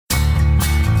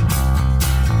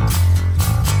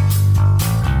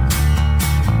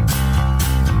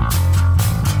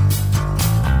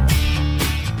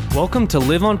Welcome to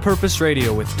Live on Purpose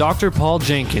Radio with Dr. Paul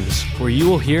Jenkins, where you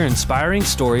will hear inspiring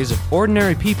stories of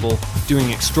ordinary people doing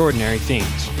extraordinary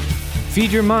things.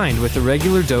 Feed your mind with a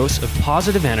regular dose of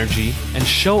positive energy and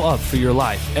show up for your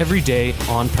life every day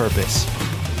on purpose.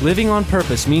 Living on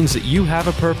purpose means that you have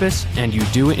a purpose and you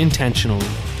do it intentionally.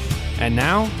 And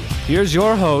now, here's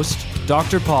your host,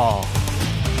 Dr. Paul.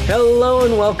 Hello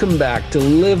and welcome back to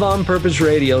Live on Purpose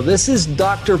Radio. This is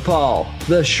Dr. Paul,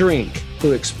 the shrink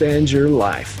who expands your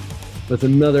life, with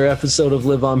another episode of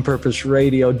Live on Purpose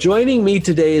Radio. Joining me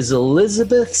today is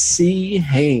Elizabeth C.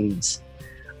 Haynes.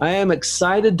 I am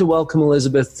excited to welcome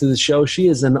Elizabeth to the show. She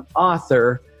is an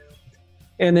author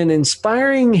and an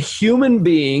inspiring human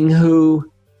being who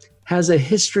has a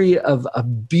history of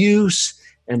abuse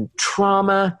and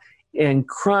trauma and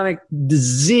chronic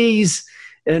disease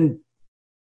and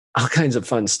all kinds of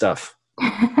fun stuff.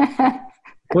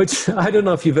 Which I don't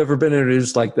know if you've ever been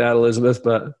introduced like that, Elizabeth,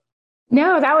 but...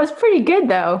 No, that was pretty good,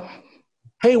 though.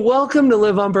 Hey, welcome to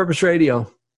Live on Purpose Radio.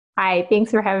 Hi,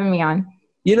 thanks for having me on.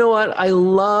 You know what? I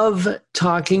love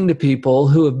talking to people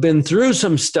who have been through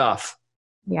some stuff.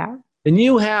 Yeah. And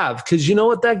you have, because you know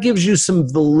what? That gives you some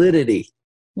validity.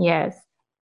 Yes.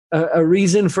 A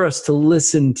reason for us to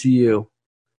listen to you.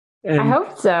 And, I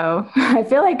hope so. I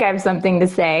feel like I have something to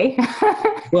say.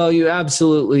 Well, you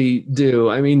absolutely do.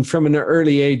 I mean, from an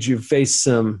early age, you've faced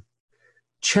some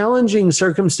challenging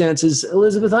circumstances.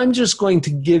 Elizabeth, I'm just going to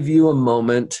give you a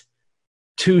moment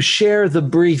to share the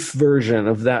brief version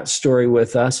of that story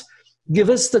with us. Give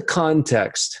us the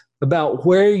context about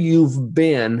where you've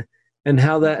been and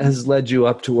how that has led you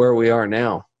up to where we are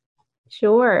now.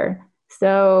 Sure.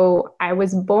 So I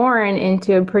was born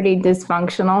into a pretty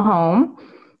dysfunctional home.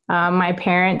 My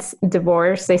parents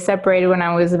divorced. They separated when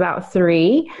I was about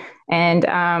 3. And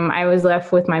I was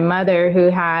left with my mother, who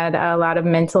had a lot of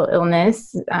mental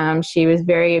illness. She was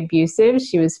very abusive.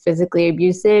 She was physically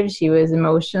abusive. She was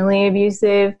emotionally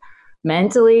abusive,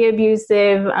 mentally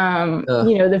abusive.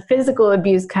 The physical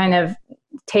abuse kind of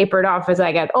tapered off as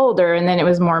I got older, and then it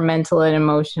was more mental and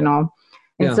emotional.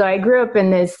 And so I grew up in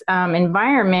this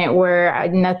environment where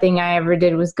nothing I ever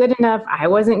did was good enough. I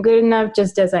wasn't good enough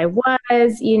just as I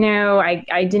was.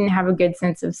 I didn't have a good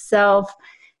sense of self.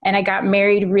 And I got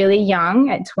married really young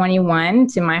at 21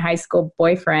 to my high school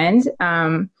boyfriend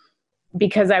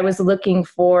because I was looking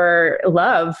for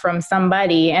love from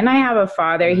somebody. And I have a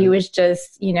father. He was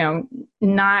just,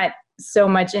 not so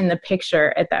much in the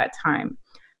picture at that time.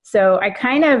 So I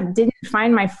kind of didn't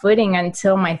find my footing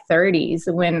until my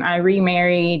 30s when I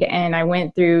remarried and I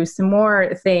went through some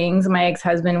more things. My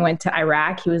ex-husband went to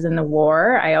Iraq. He was in the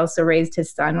war. I also raised his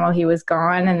son while he was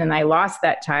gone. And then I lost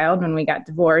that child when we got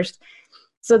divorced.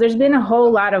 So there's been a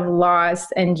whole lot of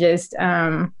loss and just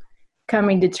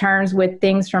coming to terms with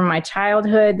things from my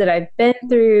childhood that I've been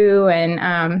through,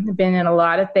 and been in a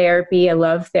lot of therapy. I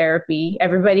love therapy.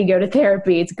 Everybody go to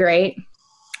therapy. It's great.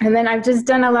 And then I've just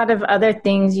done a lot of other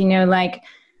things, like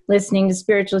listening to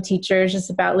spiritual teachers,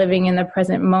 just about living in the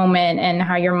present moment and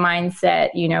how your mindset,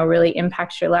 really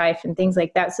impacts your life and things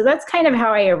like that. So that's kind of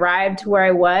how I arrived to where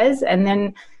I was. And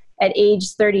then at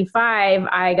age 35,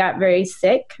 I got very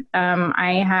sick.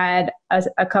 I had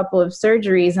a couple of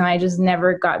surgeries and I just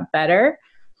never got better.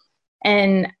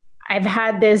 And I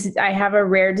have a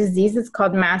rare disease. It's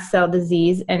called mast cell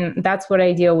disease. And that's what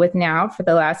I deal with now for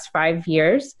the last 5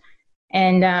 years.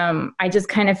 And I just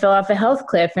kind of fell off a health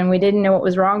cliff, and we didn't know what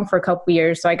was wrong for a couple of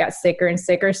years. So I got sicker and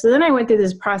sicker. So then I went through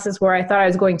this process where I thought I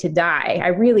was going to die. I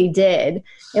really did.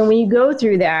 And when you go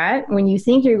through that, when you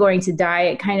think you're going to die,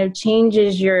 it kind of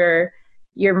changes your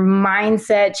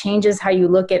mindset, changes how you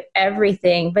look at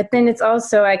everything. But then it's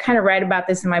also, I kind of write about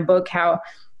this in my book, how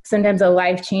sometimes a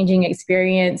life-changing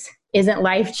experience isn't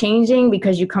life-changing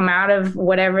because you come out of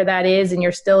whatever that is and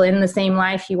you're still in the same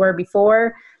life you were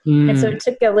before. And so it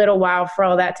took a little while for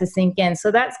all that to sink in.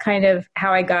 So that's kind of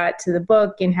how I got to the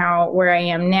book and where I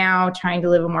am now, trying to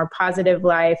live a more positive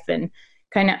life and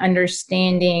kind of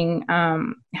understanding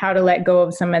how to let go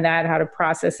of some of that, how to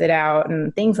process it out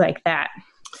and things like that.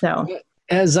 So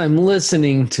as I'm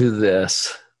listening to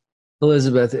this,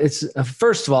 Elizabeth, it's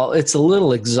first of all, it's a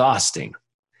little exhausting.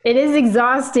 It is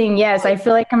exhausting. Yes. I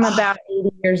feel like I'm about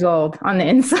 80 years old on the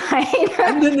inside.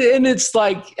 and it's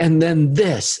like, and then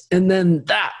this, and then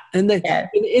that, and then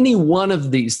any one of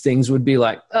these things would be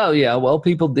like, oh yeah, well,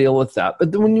 people deal with that.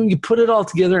 But then when you put it all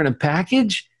together in a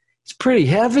package, it's pretty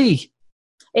heavy.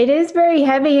 It is very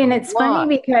heavy. And it's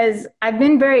funny because I've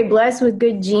been very blessed with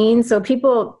good genes. So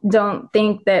people don't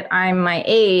think that I'm my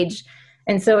age.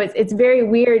 And so it's very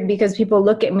weird because people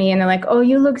look at me and they're like, oh,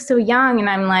 you look so young. And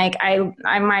I'm like,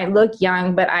 I might look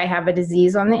young, but I have a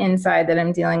disease on the inside that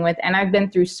I'm dealing with. And I've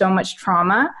been through so much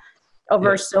trauma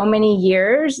over so many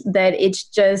years that it's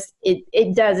just,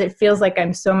 it feels like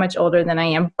I'm so much older than I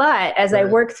am. But as I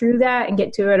work through that and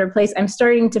get to a better place, I'm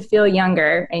starting to feel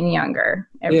younger and younger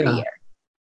every year.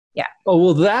 Yeah. Oh,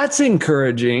 well, that's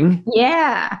encouraging.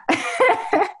 Yeah.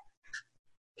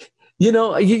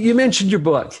 You mentioned your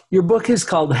book. Your book is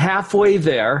called Halfway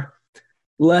There,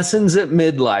 Lessons at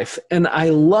Midlife. And I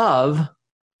love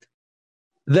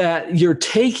that you're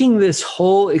taking this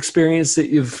whole experience that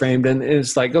you've framed, and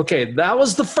it's like, okay, that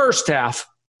was the first half.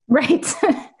 Right.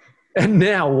 And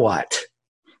now what?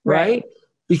 Right?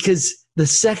 Because the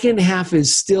second half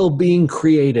is still being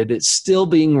created. It's still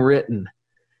being written.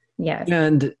 Yes.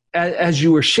 And as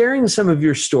you were sharing some of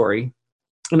your story,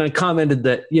 and I commented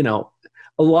that,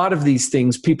 a lot of these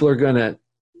things, people are going to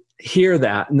hear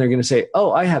that and they're going to say,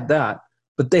 oh, I had that.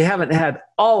 But they haven't had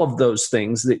all of those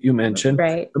things that you mentioned.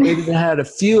 Right. Or maybe they had a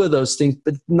few of those things,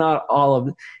 but not all of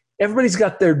them. Everybody's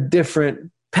got their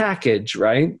different package,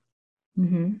 right?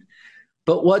 Mm-hmm.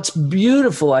 But what's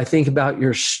beautiful, I think, about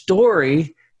your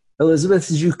story,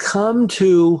 Elizabeth, is you come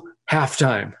to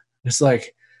halftime. It's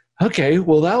like, okay,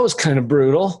 well, that was kind of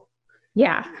brutal.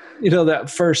 Yeah. That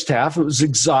first half, it was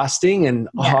exhausting and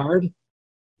hard.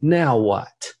 Now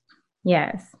what?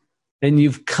 Yes. And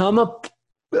you've come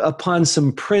upon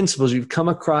some principles. You've come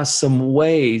across some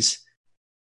ways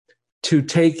to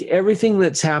take everything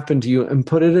that's happened to you and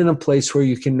put it in a place where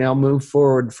you can now move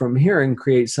forward from here and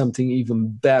create something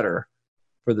even better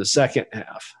for the second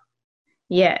half.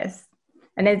 Yes.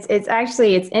 And it's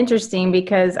interesting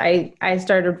because I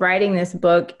started writing this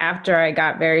book after I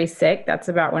got very sick. That's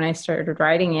about when I started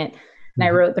writing it. And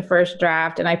I wrote the first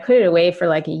draft and I put it away for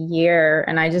like a year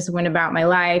and I just went about my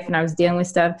life and I was dealing with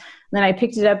stuff. And then I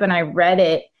picked it up and I read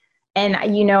it. And, I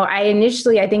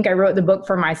think I wrote the book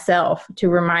for myself to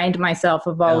remind myself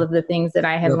of all of the things that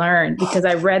I had learned, because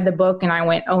I read the book and I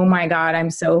went, oh my God, I'm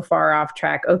so far off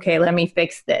track. Okay, let me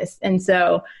fix this. And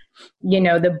so,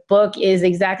 the book is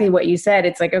exactly what you said.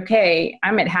 It's like, okay,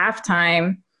 I'm at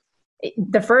halftime.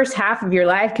 The first half of your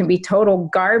life can be total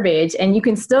garbage and you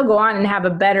can still go on and have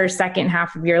a better second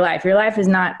half of your life. Your life is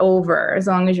not over. As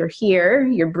long as you're here,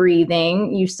 you're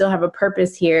breathing, you still have a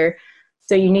purpose here.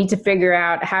 So you need to figure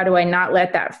out, how do I not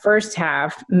let that first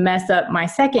half mess up my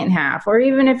second half? Or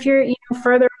even if you're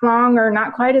further along or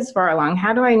not quite as far along,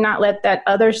 how do I not let that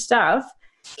other stuff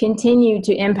continue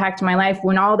to impact my life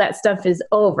when all that stuff is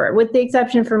over? With the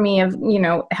exception for me of,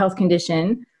 health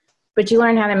condition. But you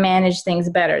learn how to manage things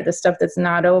better. The stuff that's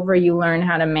not over, you learn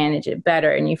how to manage it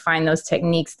better and you find those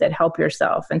techniques that help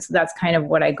yourself. And so that's kind of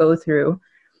what I go through.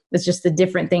 It's just the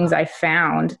different things I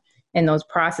found in those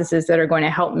processes that are going to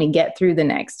help me get through the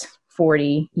next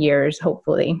 40 years,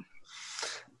 hopefully.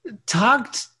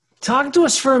 Talk to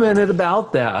us for a minute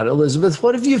about that, Elizabeth.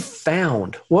 What have you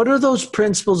found? What are those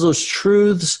principles, those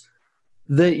truths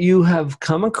that you have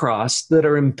come across that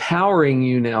are empowering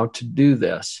you now to do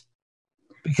this?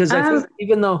 Because I think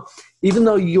even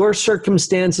though your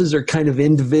circumstances are kind of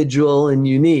individual and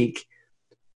unique,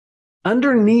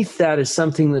 underneath that is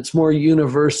something that's more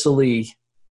universally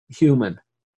human.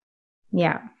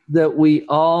 Yeah. That we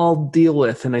all deal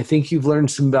with. And I think you've learned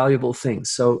some valuable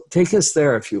things. So take us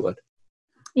there, if you would.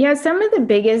 Yeah, some of the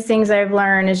biggest things I've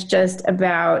learned is just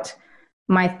about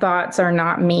my thoughts are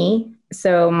not me.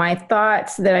 So my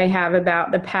thoughts that I have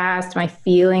about the past, my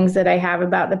feelings that I have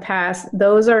about the past,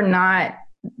 those are not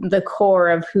the core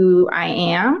of who I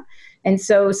am. And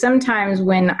so sometimes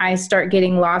when I start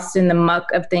getting lost in the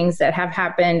muck of things that have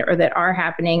happened or that are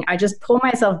happening, I just pull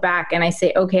myself back and I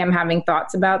say, okay, I'm having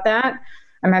thoughts about that.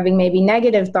 I'm having maybe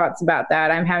negative thoughts about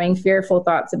that. I'm having fearful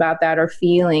thoughts about that or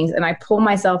feelings, and I pull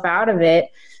myself out of it.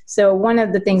 So one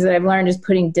of the things that I've learned is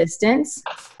putting distance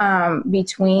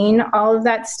between all of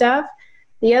that stuff.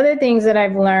 The other things that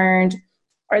I've learned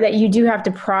are that you do have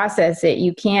to process it.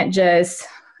 You can't just,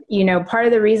 part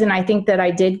of the reason I think that I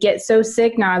did get so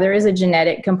sick, now there is a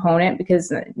genetic component,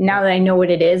 because now that I know what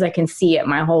it is, I can see it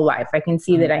my whole life. I can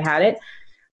see that I had it.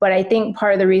 But I think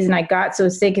part of the reason I got so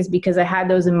sick is because I had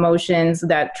those emotions,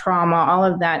 that trauma, all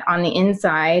of that on the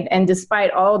inside. And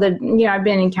despite all the, I've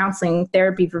been in counseling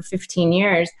therapy for 15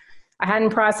 years, I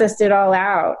hadn't processed it all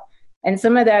out. And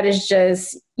some of that is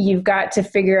just, you've got to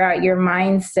figure out your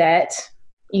mindset,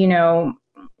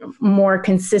 more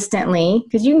consistently,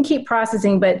 because you can keep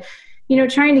processing, but,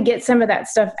 trying to get some of that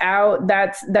stuff out,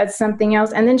 that's something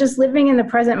else. And then just living in the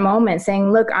present moment,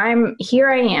 saying, look, here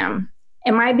I am.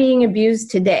 Am I being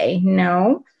abused today?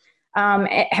 No.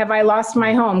 Have I lost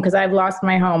my home? Because I've lost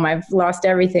my home. I've lost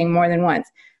everything more than once.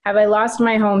 Have I lost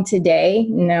my home today?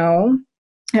 No.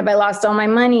 Have I lost all my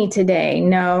money today?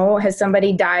 No. Has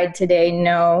somebody died today?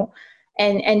 No.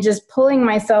 and just pulling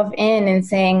myself in and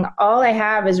saying, all I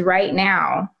have is right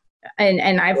now. And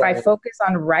if I focus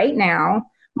on right now,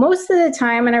 most of the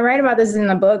time, and I write about this in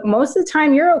the book, most of the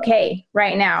time you're okay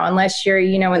right now, unless you're,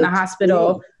 in the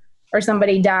hospital or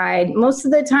somebody died. Most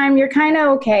of the time you're kind of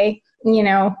okay.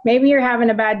 Maybe you're having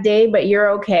a bad day, but you're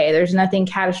okay. There's nothing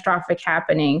catastrophic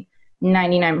happening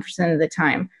 99% of the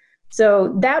time.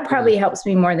 So that probably helps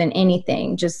me more than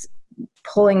anything, just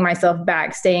pulling myself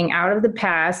back, staying out of the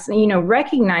past,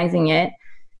 recognizing it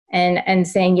and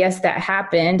saying, yes, that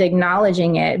happened,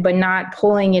 acknowledging it, but not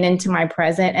pulling it into my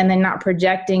present and then not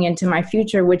projecting into my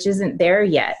future, which isn't there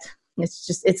yet.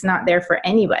 It's not there for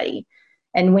anybody.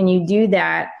 And when you do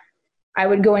that, I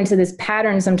would go into this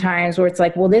pattern sometimes where it's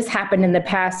like, well, this happened in the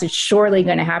past. It's surely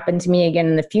going to happen to me again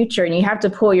in the future. And you have to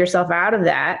pull yourself out of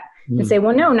that and say,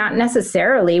 well, no, not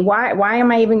necessarily. Why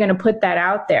am I even going to put that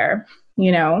out there?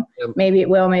 Maybe it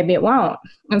will, maybe it won't.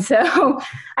 And so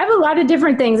I have a lot of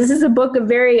different things. This is a book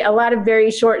of a lot of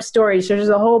very short stories. So there's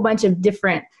a whole bunch of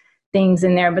different things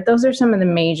in there, but those are some of the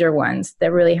major ones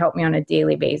that really help me on a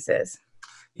daily basis.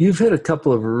 You've hit a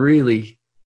couple of really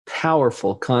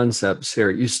powerful concepts here.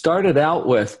 You started out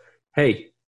with, hey,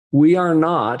 we are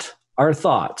not our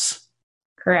thoughts.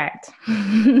 Correct.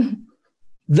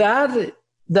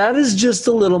 That is just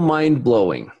a little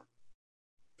mind-blowing.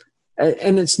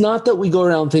 And it's not that we go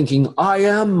around thinking, I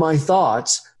am my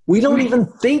thoughts. We don't even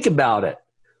think about it.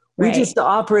 We just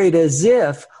operate as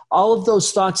if all of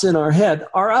those thoughts in our head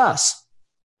are us.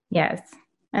 Yes.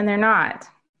 And they're not.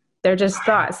 They're just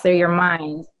thoughts. They're your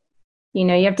mind. You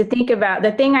have to think about,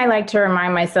 the thing I like to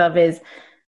remind myself is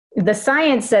the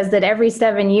science says that every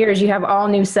 7 years you have all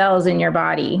new cells in your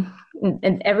body.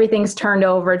 And everything's turned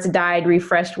over, it's dyed,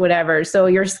 refreshed, whatever. So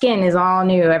your skin is all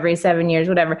new every 7 years,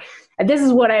 whatever. And this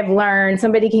is what I've learned.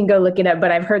 Somebody can go look it up,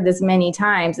 but I've heard this many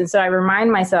times. And so I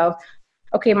remind myself,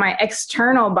 okay, my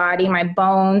external body, my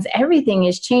bones, everything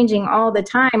is changing all the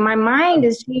time. My mind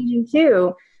is changing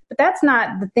too. But that's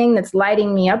not the thing that's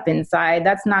lighting me up inside.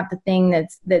 That's not the thing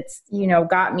that's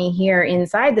got me here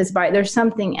inside this body. There's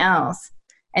something else.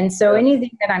 And so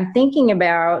anything that I'm thinking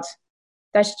about,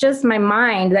 that's just my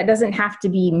mind. That doesn't have to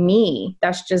be me.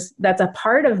 That's a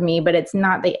part of me, but it's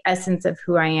not the essence of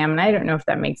who I am. And I don't know if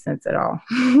that makes sense at all.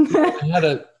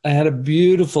 I had a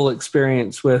beautiful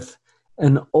experience with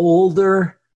an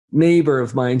older neighbor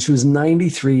of mine. She was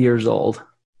 93 years old.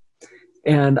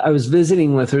 And I was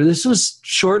visiting with her. This was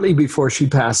shortly before she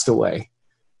passed away.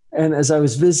 And as I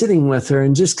was visiting with her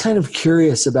and just kind of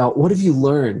curious about what have you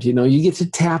learned? You get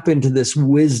to tap into this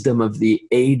wisdom of the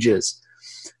ages.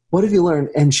 What have you learned?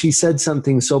 And she said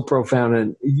something so profound,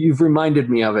 and you've reminded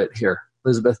me of it here,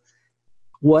 Elizabeth.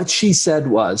 What she said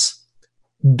was,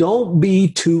 don't be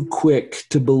too quick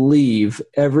to believe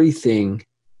everything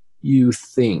you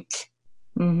think.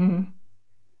 Mm-hmm.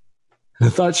 I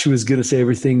thought she was going to say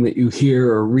everything that you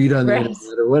hear or read on the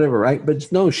internet or whatever, right?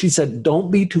 But no, she said,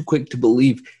 don't be too quick to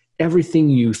believe everything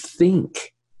you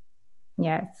think.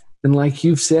 Yes. And like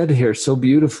you've said here so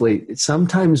beautifully,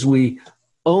 sometimes we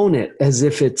own it as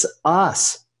if it's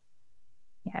us.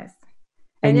 Yes.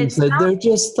 And you said they're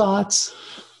just thoughts.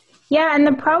 Yeah, and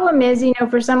the problem is,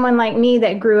 for someone like me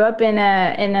that grew up in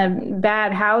a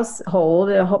bad household,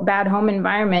 a bad home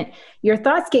environment, your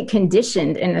thoughts get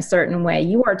conditioned in a certain way.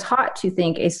 You are taught to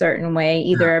think a certain way,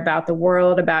 either about the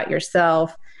world, about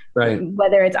yourself. Right.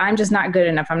 Whether it's I'm just not good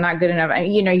enough, I'm not good enough.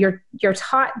 You're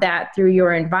taught that through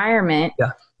your environment.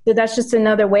 Yeah. So that's just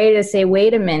another way to say,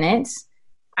 wait a minute.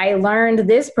 I learned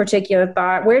this particular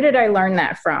thought. Where did I learn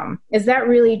that from? Is that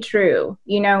really true?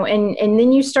 And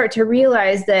then you start to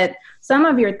realize that some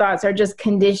of your thoughts are just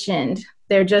conditioned.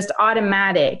 They're just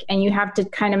automatic. And you have to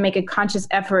kind of make a conscious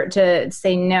effort to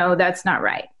say, no, that's not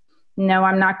right. No,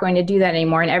 I'm not going to do that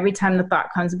anymore. And every time the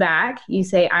thought comes back, you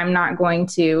say, I'm not going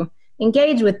to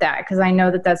engage with that because I know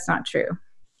that that's not true.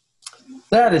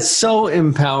 That is so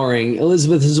empowering.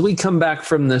 Elizabeth, as we come back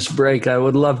from this break, I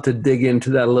would love to dig into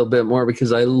that a little bit more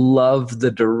because I love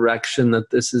the direction that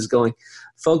this is going.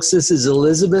 Folks, this is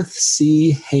Elizabeth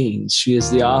C. Haynes. She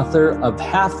is the author of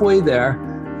Halfway There,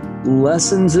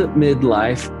 Lessons at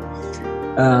Midlife.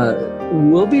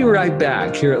 We'll be right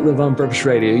back here at Live on Purpose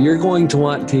Radio. You're going to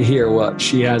want to hear what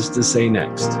she has to say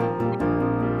next.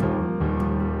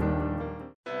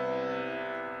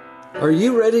 Are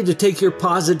you ready to take your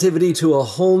positivity to a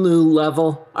whole new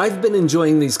level? I've been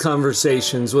enjoying these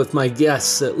conversations with my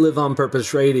guests at Live on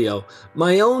Purpose Radio.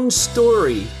 My own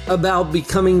story about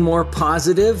becoming more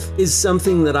positive is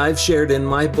something that I've shared in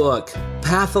my book,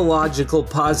 Pathological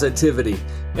Positivity.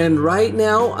 And right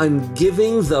now, I'm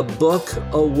giving the book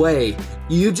away.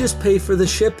 You just pay for the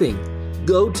shipping.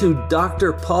 go to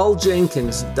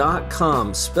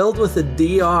drpauljenkins.com, spelled with a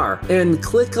DR, and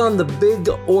click on the big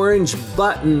orange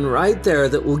button right there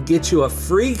that will get you a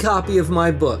free copy of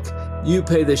my book. You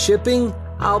pay the shipping,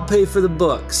 I'll pay for the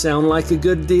book. Sound like a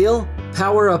good deal?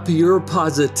 Power up your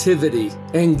positivity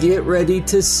and get ready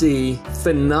to see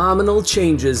phenomenal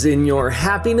changes in your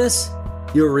happiness,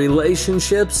 your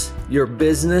relationships, your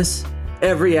business,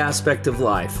 every aspect of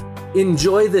life.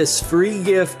 Enjoy this free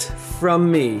gift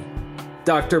from me,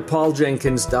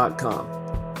 drpauljenkins.com.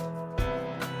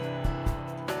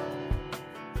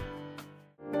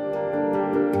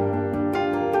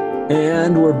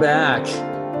 And we're back.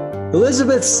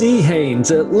 Elizabeth C.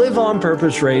 Haynes at Live on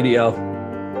Purpose Radio.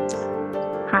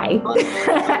 Hi.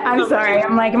 I'm sorry.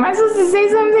 I'm like, am I supposed to say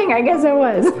something? I guess I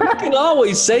was. You can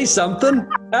always say something.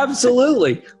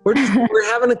 Absolutely. We're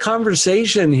having a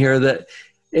conversation here that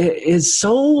is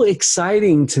so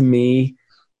exciting to me,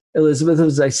 Elizabeth,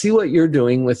 as I see what you're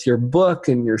doing with your book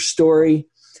and your story,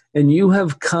 and you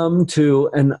have come to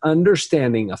an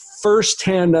understanding, a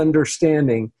firsthand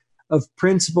understanding of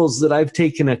principles that I've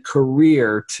taken a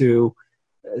career to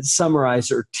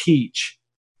summarize or teach.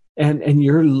 And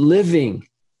you're living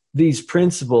these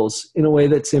principles in a way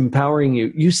that's empowering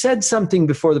you. You said something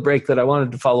before the break that I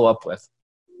wanted to follow up with.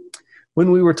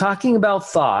 When we were talking about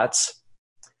thoughts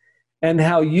and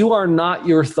how you are not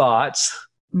your thoughts,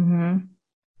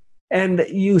 and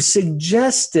you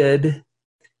suggested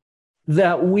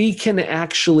that we can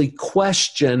actually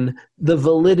question the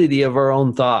validity of our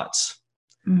own thoughts.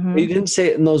 You didn't say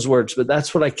it in those words, but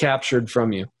that's what I captured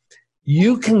from you.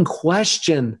 You can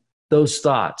question those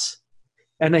thoughts.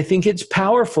 And I think it's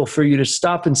powerful for you to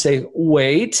stop and say,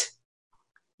 wait,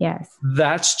 yes,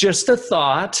 that's just a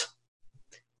thought.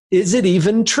 Is it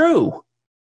even true?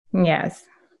 Yes.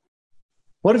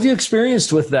 What have you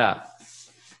experienced with that?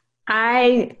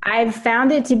 I've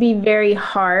found it to be very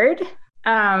hard,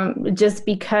 just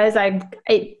because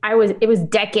it was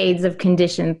decades of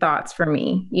conditioned thoughts for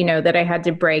me, that I had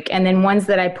to break. And then ones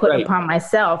that I put upon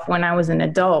myself when I was an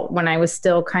adult, when I was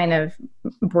still kind of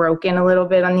broken a little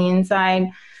bit on the inside.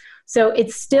 So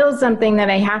it's still something that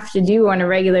I have to do on a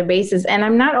regular basis. And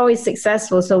I'm not always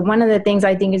successful. So one of the things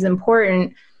I think is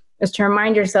important is to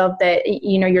remind yourself that,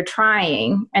 you're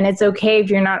trying, and it's okay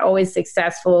if you're not always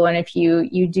successful. And if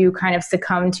you do kind of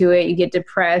succumb to it, you get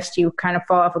depressed, you kind of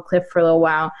fall off a cliff for a little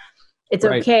while. It's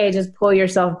okay. Just pull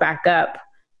yourself back up,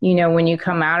 when you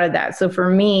come out of that. So for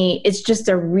me, it's just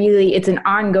it's an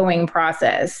ongoing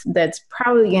process that's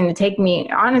probably going to take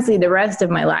me, honestly, the rest of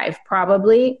my life,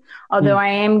 probably. Although I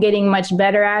am getting much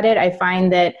better at it. I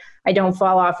find that I don't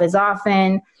fall off as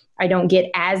often. I don't get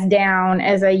as down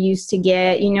as I used to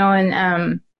get,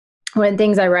 and one of the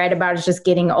things I write about is just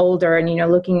getting older and,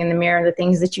 looking in the mirror, the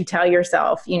things that you tell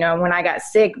yourself. When I got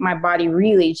sick, my body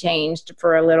really changed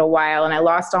for a little while, and I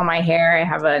lost all my hair. I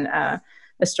have a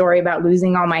story about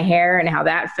losing all my hair and how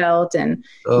that felt, and,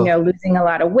 losing a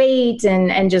lot of weight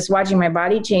and just watching my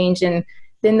body change. And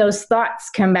then those thoughts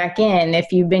come back in.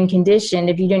 If you've been conditioned,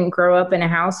 if you didn't grow up in a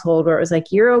household where it was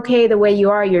like, you're okay the way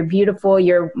you are, you're beautiful,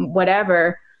 you're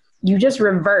whatever, you just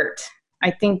revert.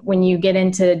 I think when you get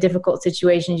into difficult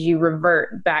situations, you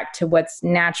revert back to what's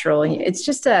natural. It's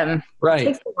just it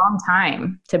takes a long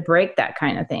time to break that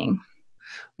kind of thing.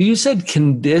 You said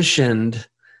conditioned.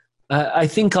 I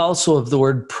think also of the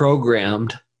word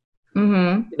programmed,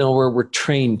 where we're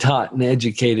trained, taught, and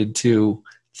educated to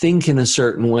think in a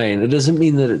certain way. And it doesn't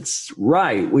mean that it's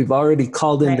right. We've already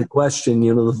called into question,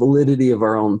 the validity of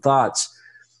our own thoughts.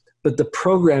 But the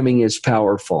programming is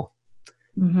powerful.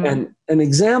 And an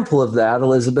example of that,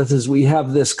 Elizabeth, is we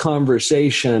have this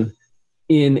conversation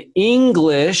in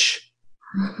English.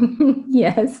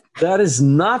 Yes. That is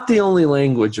not the only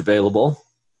language available.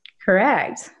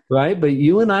 Correct. Right? But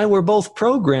you and I were both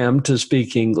programmed to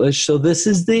speak English. So this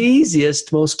is the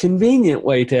easiest, most convenient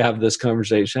way to have this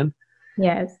conversation.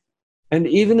 Yes. And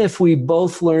even if we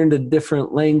both learned a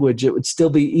different language, it would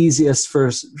still be easiest for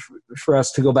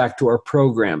us to go back to our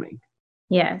programming.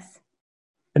 Yes.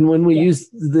 And when we use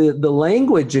the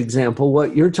language example,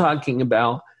 what you're talking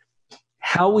about,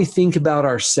 how we think about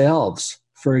ourselves,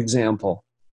 for example,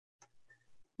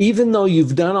 even though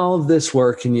you've done all of this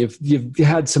work and you've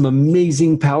had some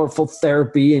amazing, powerful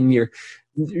therapy, and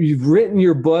you've written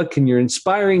your book and you're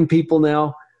inspiring people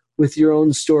now with your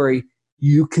own story,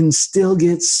 you can still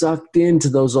get sucked into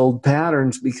those old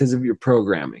patterns because of your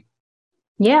programming.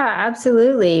 Yeah,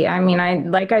 absolutely. I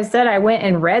mean, like I said, I went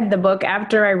and read the book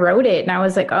after I wrote it, and I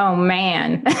was like, oh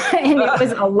man, and it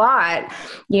was a lot,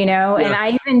 and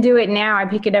I even do it now. I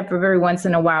pick it up every once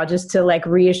in a while just to like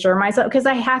reassure myself, because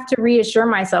I have to reassure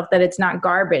myself that it's not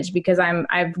garbage, because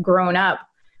I've grown up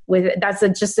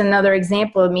Just another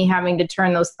example of me having to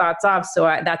turn those thoughts off. So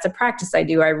that's a practice I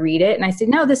do. I read it and I say,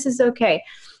 no, this is okay.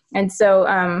 And so,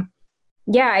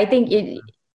 I think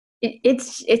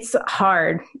it's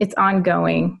hard. It's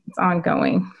ongoing.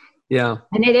 Yeah.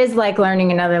 And it is like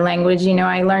learning another language.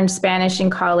 I learned Spanish in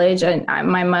college, and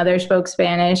my mother spoke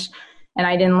Spanish, and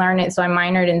I didn't learn it. So I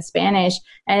minored in Spanish.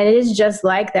 And it is just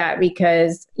like that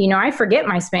because, I forget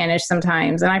my Spanish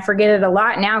sometimes, and I forget it a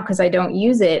lot now because I don't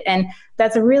use it. And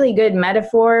that's a really good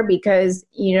metaphor because,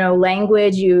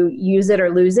 language, you use it or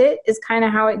lose it is kind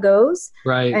of how it goes.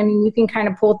 Right. I mean, you can kind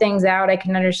of pull things out. I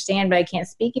can understand, but I can't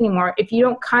speak anymore. If you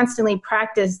don't constantly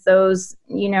practice those,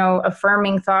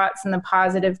 affirming thoughts and the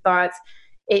positive thoughts,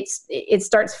 it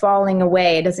starts falling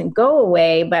away. It doesn't go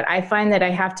away, but I find that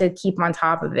I have to keep on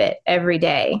top of it every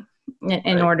day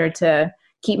in order to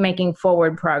keep making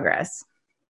forward progress.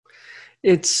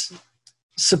 It's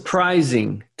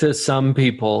surprising to some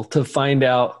people to find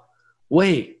out,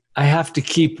 wait, I have to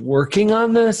keep working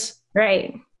on this?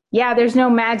 Right. Yeah, there's no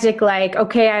magic like,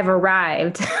 okay, I've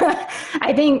arrived.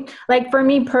 I think, like for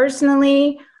me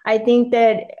personally, I think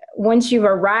that once you've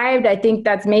arrived, I think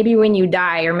that's maybe when you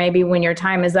die or maybe when your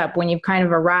time is up, when you've kind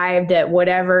of arrived at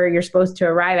whatever you're supposed to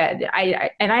arrive at.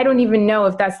 I don't even know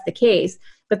if that's the case,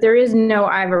 but there is no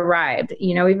I've arrived.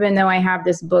 Even though I have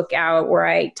this book out where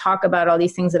I talk about all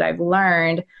these things that I've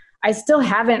learned, I still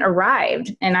haven't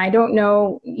arrived. And I don't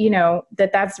know,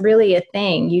 that that's really a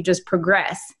thing. You just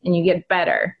progress and you get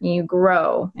better and you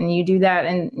grow and you do that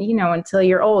and, until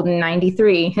you're old and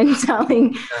 93 and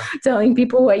telling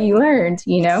people what you learned,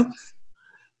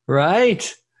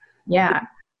 Right. Yeah.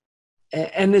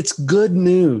 And it's good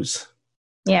news.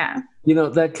 Yeah.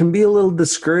 That can be a little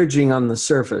discouraging on the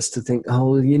surface to think,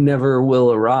 oh, you never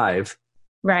will arrive.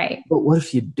 Right. But what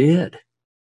if you did?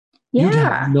 Yeah. You'd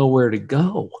have nowhere to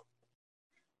go.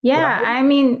 Yeah. Right? I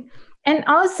mean, and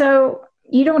also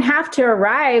you don't have to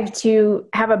arrive to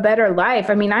have a better life.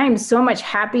 I mean, I am so much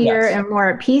happier and more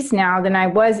at peace now than I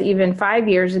was even 5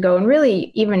 years ago and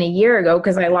really even a year ago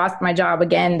because I lost my job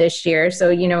again this year. So,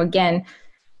 again,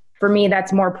 for me,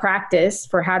 that's more practice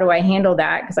for how do I handle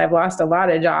that because I've lost a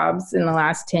lot of jobs in the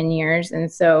last 10 years.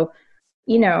 And so,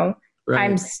 right.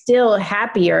 I'm still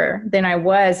happier than I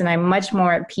was and I'm much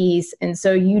more at peace. And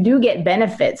so you do get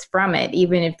benefits from it,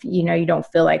 even if, you don't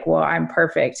feel like, well, I'm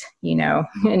perfect,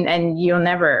 and you'll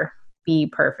never be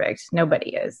perfect.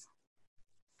 Nobody is.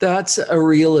 That's a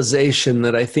realization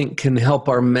that I think can help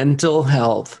our mental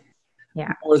health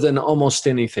more than almost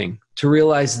anything, to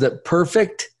realize that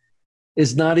perfect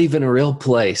is not even a real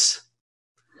place.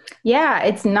 Yeah,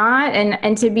 it's not.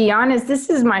 And to be honest, this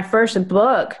is my first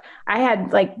book. I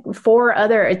had like 4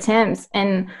 other attempts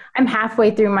and I'm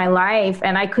halfway through my life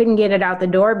and I couldn't get it out the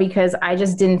door because I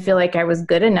just didn't feel like I was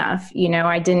good enough.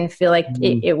 I didn't feel like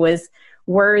it was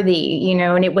worthy,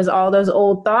 and it was all those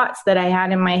old thoughts that I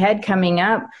had in my head coming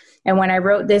up. And when I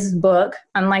wrote this book,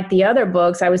 unlike the other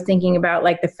books, I was thinking about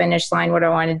like the finish line, what I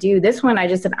want to do. This one, I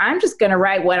just said, I'm just going to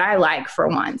write what I like for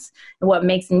once and what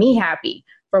makes me happy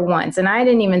for once. And I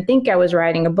didn't even think I was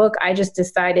writing a book. I just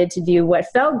decided to do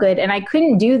what felt good. And I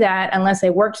couldn't do that unless I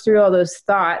worked through all those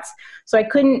thoughts. So I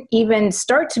couldn't even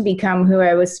start to become who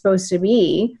I was supposed to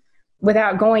be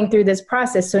without going through this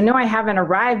process. So no, I haven't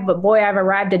arrived, but boy, I've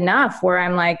arrived enough where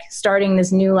I'm like starting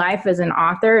this new life as an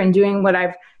author and doing what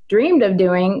I've dreamed of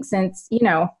doing since,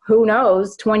 who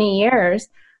knows, 20 years.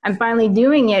 I'm finally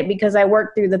doing it because I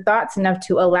worked through the thoughts enough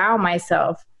to allow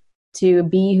myself to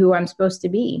be who I'm supposed to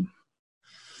be.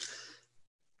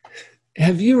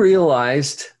 Have you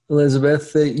realized,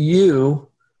 Elizabeth, that you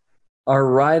are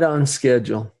right on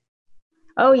schedule?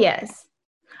 Oh, yes,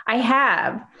 I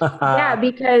have. Yeah,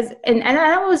 because, and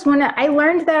that was when I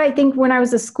learned that, I think, when I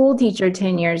was a school teacher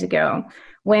 10 years ago,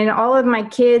 when all of my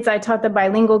kids, I taught the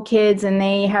bilingual kids and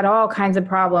they had all kinds of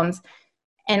problems.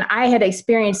 And I had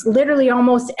experienced literally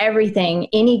almost everything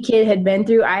any kid had been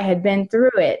through. I had been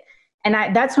through it. And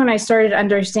that's when I started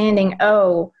understanding,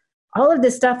 oh, all of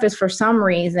this stuff is for some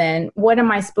reason. What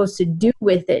am I supposed to do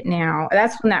with it now?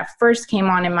 That's when that first came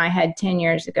on in my head 10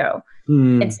 years ago.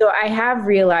 And so I have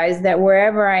realized that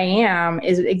wherever I am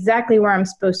is exactly where I'm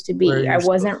supposed to be. I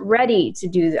wasn't ready to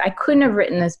do that. I couldn't have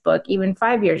written this book even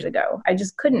 5 years ago. I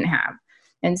just couldn't have.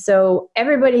 And so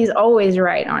everybody's always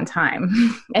right on time.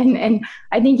 And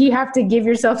I think you have to give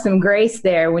yourself some grace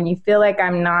there when you feel like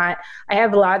I'm not. I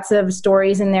have lots of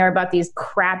stories in there about these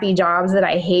crappy jobs that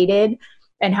I hated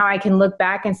and how I can look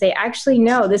back and say, actually,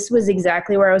 no, this was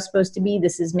exactly where I was supposed to be.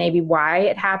 This is maybe why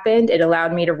it happened. It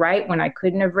allowed me to write when I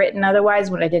couldn't have written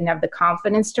otherwise, when I didn't have the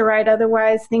confidence to write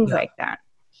otherwise, things like that.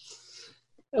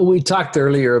 We talked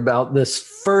earlier about this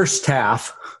first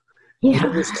half Yeah.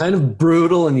 It was kind of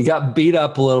brutal and you got beat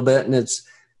up a little bit and it's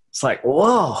like,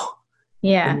 whoa.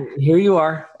 Yeah. And here you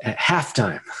are at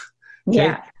halftime. Okay?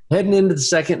 Yeah. Heading into the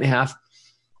second half.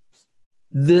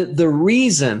 The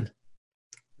reason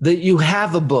that you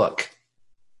have a book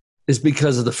is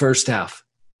because of the first half.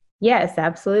 Yes,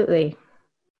 absolutely.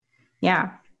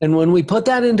 Yeah. And when we put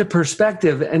that into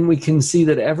perspective and we can see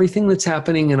that everything that's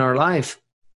happening in our life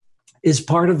is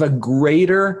part of a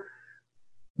grander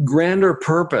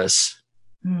purpose,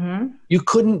 you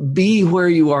couldn't be where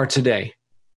you are today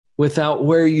without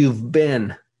where you've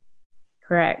been.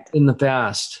 Correct. In the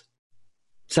past.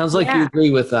 Sounds like you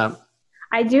agree with that.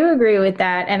 I do agree with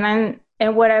that. And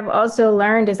what I've also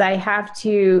learned is I have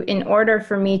to, in order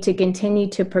for me to continue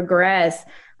to progress,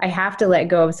 I have to let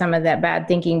go of some of that bad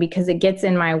thinking because it gets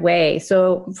in my way.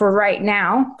 So for right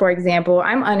now, for example,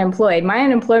 I'm unemployed. My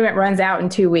unemployment runs out in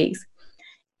 2 weeks.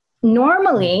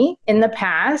 Normally, in the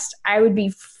past, I would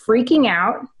be freaking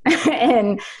out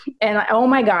and oh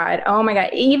my God.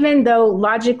 Even though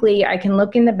logically I can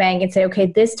look in the bank and say, okay,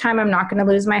 this time I'm not going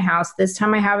to lose my house. This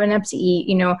time I have enough to eat.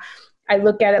 I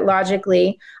look at it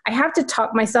logically. I have to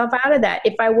talk myself out of that.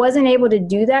 If I wasn't able to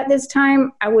do that this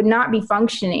time, I would not be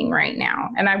functioning right now.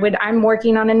 And I'm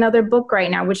working on another book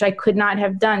right now, which I could not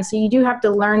have done. So you do have to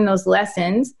learn those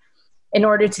lessons in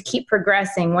order to keep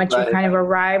progressing. Once you kind of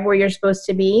arrive where you're supposed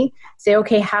to be, say,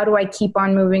 okay, how do I keep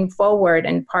on moving forward?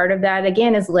 And part of that,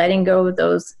 again, is letting go of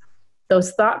those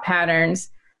thought patterns.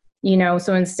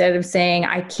 So instead of saying,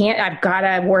 I've got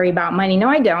to worry about money. No,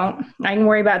 I don't. I can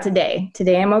worry about today.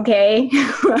 Today I'm okay.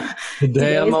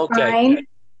 Today I'm okay. Fine.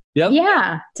 Yep.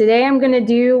 Yeah. Today I'm going to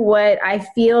do what I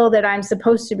feel that I'm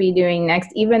supposed to be doing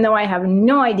next, even though I have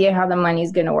no idea how the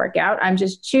money's going to work out. I'm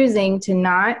just choosing to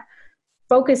not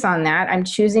focus on that. I'm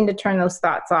choosing to turn those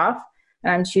thoughts off.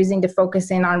 And I'm choosing to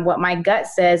focus in on what my gut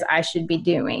says I should be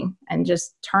doing and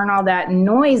just turn all that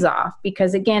noise off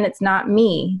because, again, it's not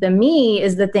me. The me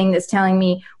is the thing that's telling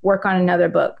me work on another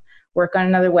book, work on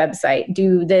another website,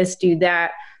 do this, do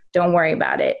that. Don't worry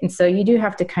about it. And so you do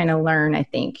have to kind of learn, I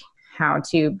think, how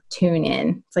to tune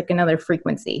in. It's like another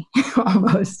frequency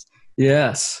almost.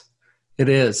 Yes, it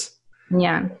is.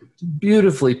 Yeah.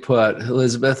 Beautifully put,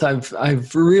 Elizabeth.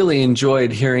 I've really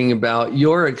enjoyed hearing about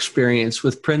your experience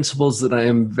with principles that I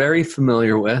am very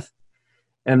familiar with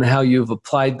and how you've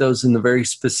applied those in the very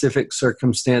specific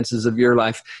circumstances of your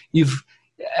life. You've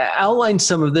outlined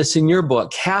some of this in your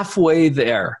book, Halfway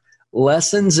There,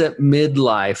 Lessons at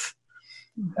Midlife.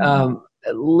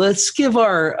 Let's give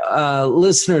our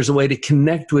listeners a way to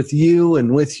connect with you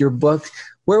and with your book.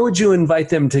 Where would you invite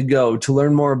them to go to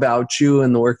learn more about you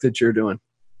and the work that you're doing?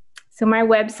 So my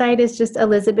website is just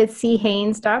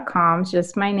elizabethchaynes.com,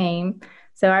 just my name.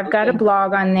 So I've got a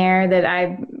blog on there that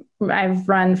I've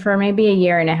run for maybe a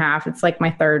year and a half. It's like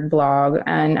my third blog.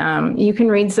 And you can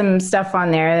read some stuff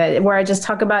on there where I just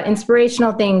talk about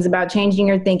inspirational things, about changing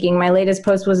your thinking. My latest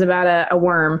post was about a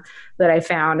worm that I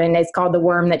found, and it's called The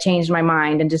Worm That Changed My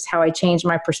Mind, and just how I changed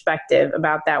my perspective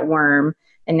about that worm.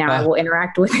 And now I will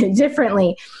interact with it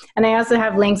differently. And I also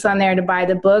have links on there to buy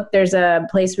the book. There's a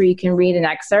place where you can read an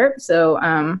excerpt. So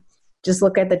just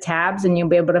look at the tabs and you'll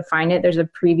be able to find it. There's a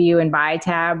preview and buy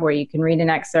tab where you can read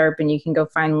an excerpt and you can go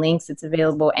find links. It's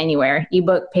available anywhere,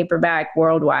 ebook, paperback,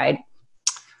 worldwide.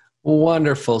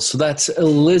 Wonderful. So that's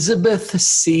Elizabeth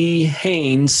C.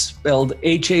 Haynes, spelled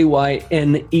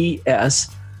Haynes.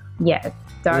 Yes.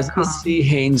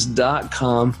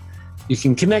 ElizabethCHaynes.com. You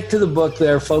can connect to the book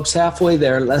there, folks. Halfway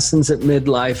There, Lessons at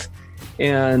Midlife,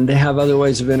 and have other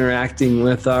ways of interacting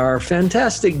with our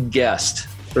fantastic guest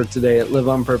for today at Live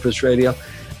on Purpose Radio.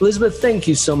 Elizabeth, thank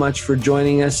you so much for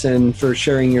joining us and for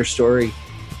sharing your story.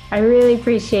 I really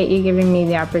appreciate you giving me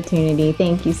the opportunity.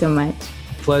 Thank you so much.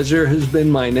 Pleasure has been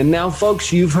mine. And now,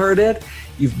 folks, you've heard it.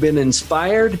 You've been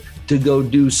inspired to go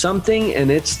do something, and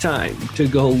it's time to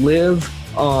go live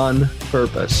on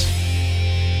purpose.